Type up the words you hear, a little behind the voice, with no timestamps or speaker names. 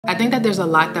I think that there's a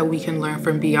lot that we can learn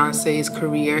from Beyonce's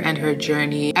career and her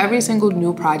journey. Every single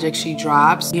new project she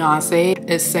drops, Beyonce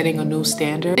is setting a new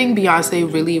standard. I think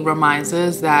Beyonce really reminds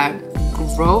us that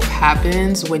growth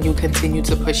happens when you continue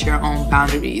to push your own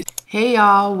boundaries. Hey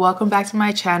y'all, welcome back to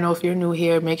my channel. If you're new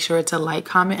here, make sure to like,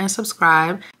 comment, and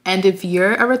subscribe. And if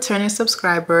you're a returning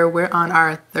subscriber, we're on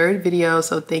our third video,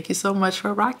 so thank you so much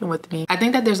for rocking with me. I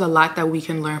think that there's a lot that we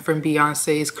can learn from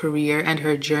Beyonce's career and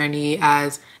her journey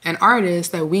as an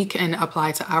artist that we can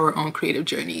apply to our own creative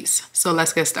journeys. So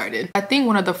let's get started. I think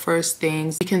one of the first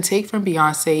things we can take from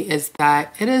Beyonce is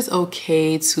that it is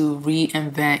okay to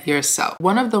reinvent yourself.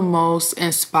 One of the most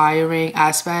inspiring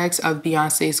aspects of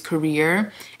Beyonce's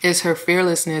career is her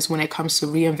fearlessness when it comes to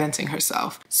reinventing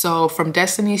herself. So from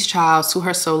Destiny's Child to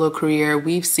her solo career,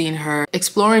 we've seen her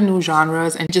exploring new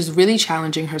genres and just really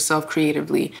challenging herself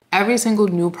creatively. Every single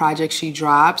new project she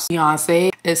drops,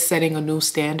 Beyonce is setting a new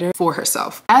standard for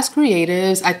herself. As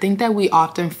creatives, I think that we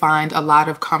often find a lot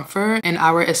of comfort in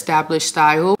our established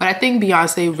style, but I think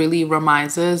Beyonce really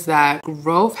reminds us that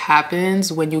growth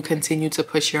happens when you continue to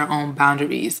push your own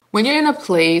boundaries. When you're in a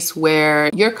place where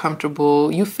you're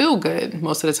comfortable, you feel good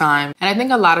most of the time. And I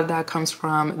think a lot of that comes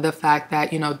from the fact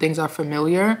that, things are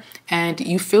familiar and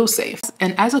you feel safe.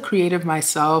 And as a creative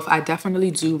myself, I definitely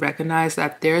do recognize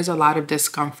that there's a lot of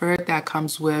discomfort that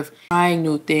comes with trying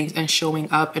new things and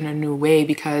showing up in a new way,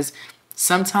 because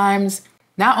sometimes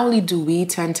not only do we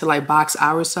tend to box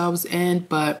ourselves in,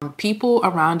 but people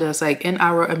around us, in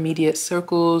our immediate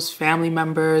circles, family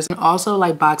members, and also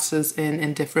box us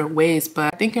in different ways.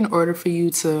 But I think in order for you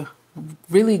to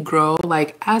really grow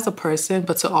as a person,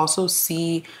 but to also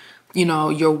see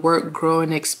your work grow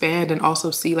and expand, and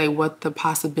also see what the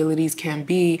possibilities can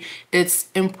be, it's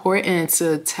important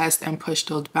to test and push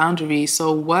those boundaries.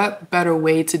 So what better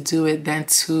way to do it than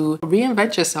to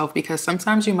reinvent yourself? Because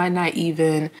sometimes you might not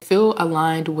even feel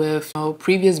aligned with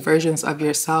previous versions of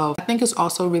yourself. I think it's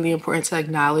also really important to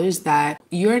acknowledge that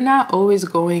you're not always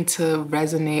going to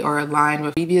resonate or align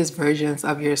with previous versions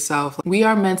of yourself. We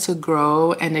are meant to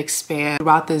grow and expand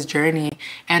throughout this journey,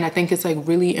 and I think it's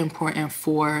really important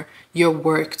for your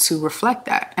work to reflect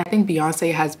that. I think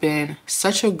Beyonce has been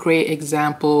such a great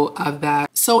example of that.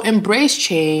 So embrace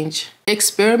change,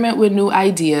 experiment with new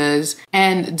ideas,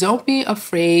 and don't be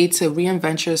afraid to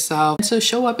reinvent yourself and to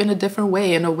show up in a different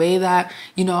way, in a way that,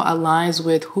 aligns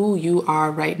with who you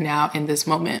are right now in this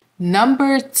moment.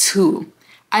 Number 2,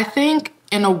 I think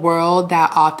in a world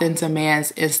that often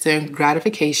demands instant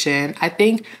gratification, I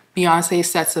think Beyonce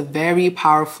sets a very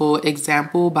powerful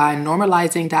example by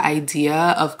normalizing the idea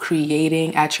of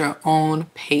creating at your own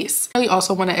pace. I really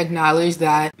also want to acknowledge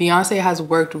that Beyonce has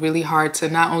worked really hard to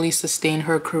not only sustain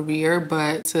her career,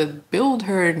 but to build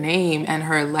her name and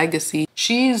her legacy.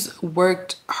 She's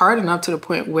worked hard enough to the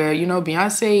point where,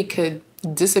 Beyonce could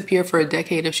disappear for a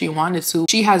decade if she wanted to.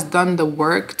 She has done the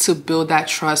work to build that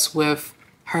trust with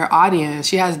her audience.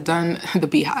 She has done the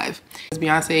Beehive.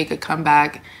 Beyonce could come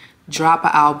back, drop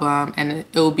an album, and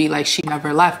it'll be like she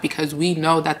never left, because we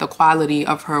know that the quality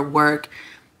of her work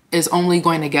is only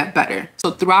going to get better.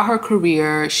 So throughout her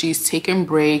career, she's taken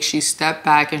breaks, she's stepped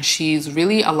back, and she's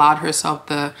really allowed herself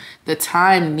the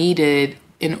time needed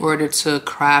in order to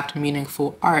craft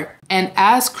meaningful art. And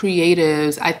as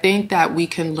creatives, I think that we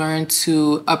can learn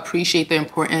to appreciate the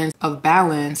importance of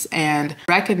balance and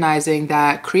recognizing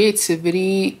that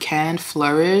creativity can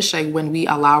flourish when we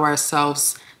allow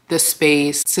ourselves the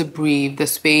space to breathe, the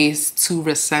space to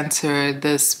recenter,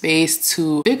 the space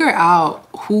to figure out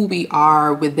who we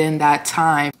are within that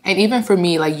time. And even for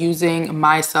me, using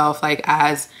myself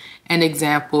as an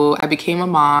example, I became a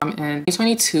mom in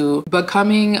 2022.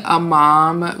 Becoming a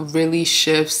mom really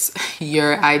shifts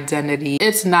your identity.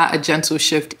 It's not a gentle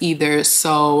shift either.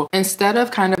 So instead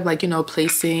of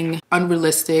placing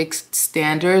unrealistic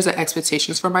standards or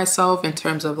expectations for myself in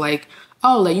terms of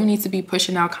you need to be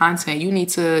pushing out content, you need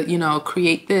to,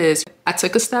 create this, I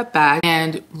took a step back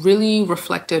and really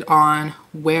reflected on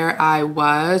where I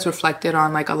was, reflected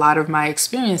on a lot of my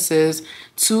experiences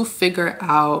to figure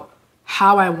out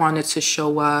how I wanted to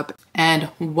show up and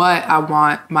what I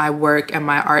want my work and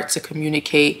my art to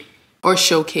communicate or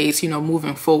showcase,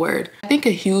 moving forward. I think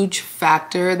a huge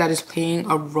factor that is playing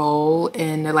a role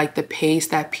in the pace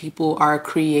that people are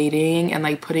creating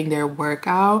and putting their work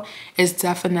out is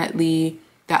definitely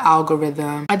the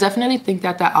algorithm. I definitely think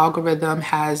that the algorithm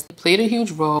has played a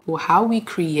huge role in how we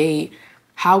create,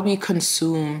 how we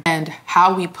consume, and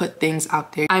how we put things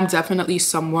out there. I'm definitely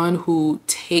someone who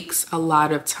takes a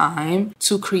lot of time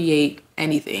to create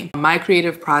anything. My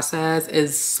creative process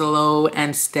is slow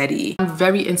and steady. I'm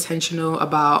very intentional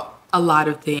about a lot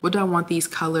of things. What do I want these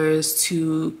colors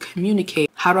to communicate?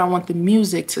 How do I want the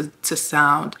music to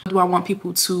sound? What do I want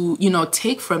people to, you know,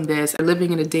 take from this?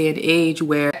 Living in a day and age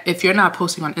where if you're not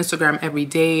posting on Instagram every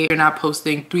day, you're not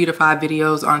posting 3 to 5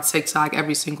 videos on TikTok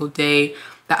every single day,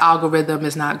 the algorithm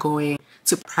is not going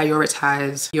to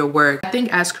prioritize your work. I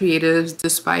think as creatives,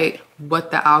 despite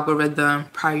what the algorithm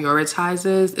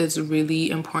prioritizes, it's really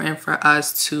important for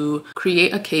us to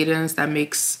create a cadence that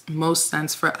makes most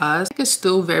sense for us. I think it's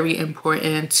still very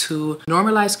important to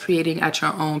normalize creating at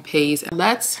your own pace.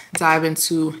 Let's dive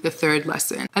into the third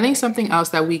lesson. I think something else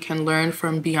that we can learn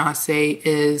from Beyonce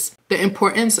is the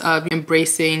importance of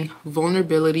embracing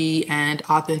vulnerability and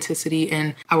authenticity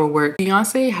in our work.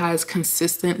 Beyonce has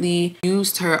consistently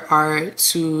used her art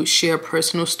to share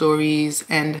personal stories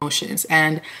and emotions.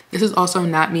 And this is also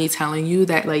not me telling you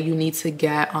that like you need to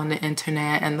get on the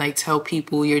internet and like tell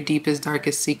people your deepest,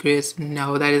 darkest secrets.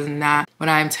 No, that is not what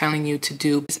I'm telling you to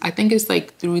do. I think it's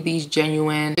like through these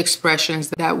genuine expressions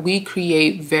that we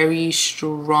create very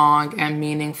strong and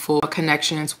meaningful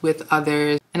connections with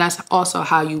others. And that's also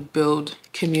how you build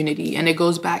community. And it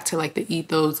goes back to like the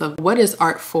ethos of what is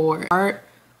art for? Art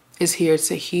is here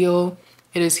to heal.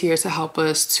 It is here to help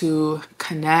us to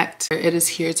connect. It is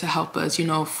here to help us, you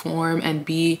know, form and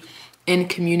be in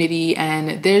community.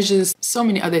 And there's just so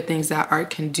many other things that art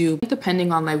can do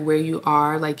depending on like where you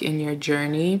are like in your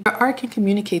journey. But art can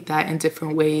communicate that in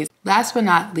different ways. Last but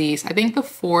not least, I think the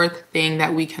fourth thing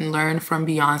that we can learn from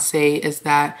Beyonce is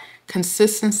that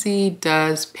consistency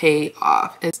does pay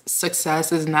off.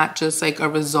 Success is not just like a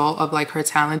result of like her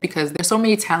talent, because there's so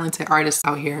many talented artists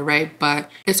out here, right?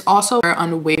 But it's also her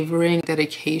unwavering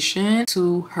dedication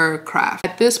to her craft.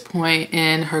 At this point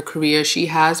in her career, she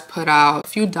has put out a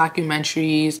few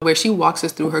documentaries where she walks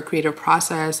us through her creative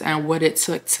process and what it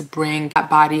took to bring that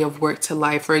body of work to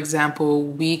life. For example,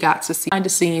 we got to see behind the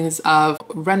scenes of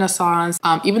Renaissance,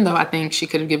 even though I think she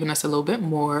could have given us a little bit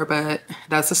more, but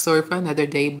that's a story for another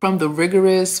day. From the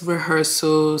rigorous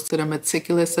rehearsals to the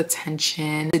meticulous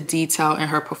attention to detail in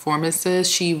her performances,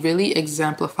 she really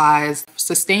exemplifies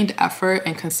sustained effort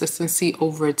and consistency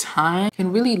over time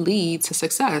can really lead to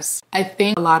success. I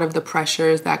think a lot of the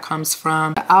pressures that comes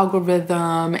from the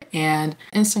algorithm and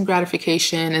instant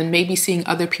gratification and maybe seeing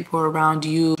other people around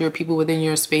you or people within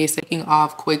your space taking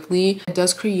off quickly, it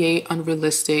does create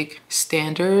unrealistic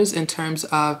standards in terms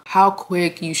of how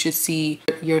quick you should see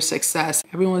your success.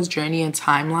 Everyone's journey and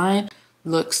timeline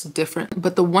looks different,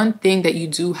 but the one thing that you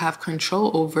do have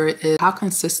control over is how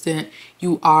consistent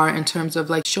you are in terms of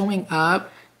like showing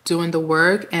up, doing the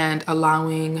work, and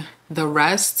allowing the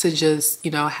rest to just,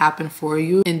 you know, happen for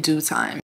you in due time.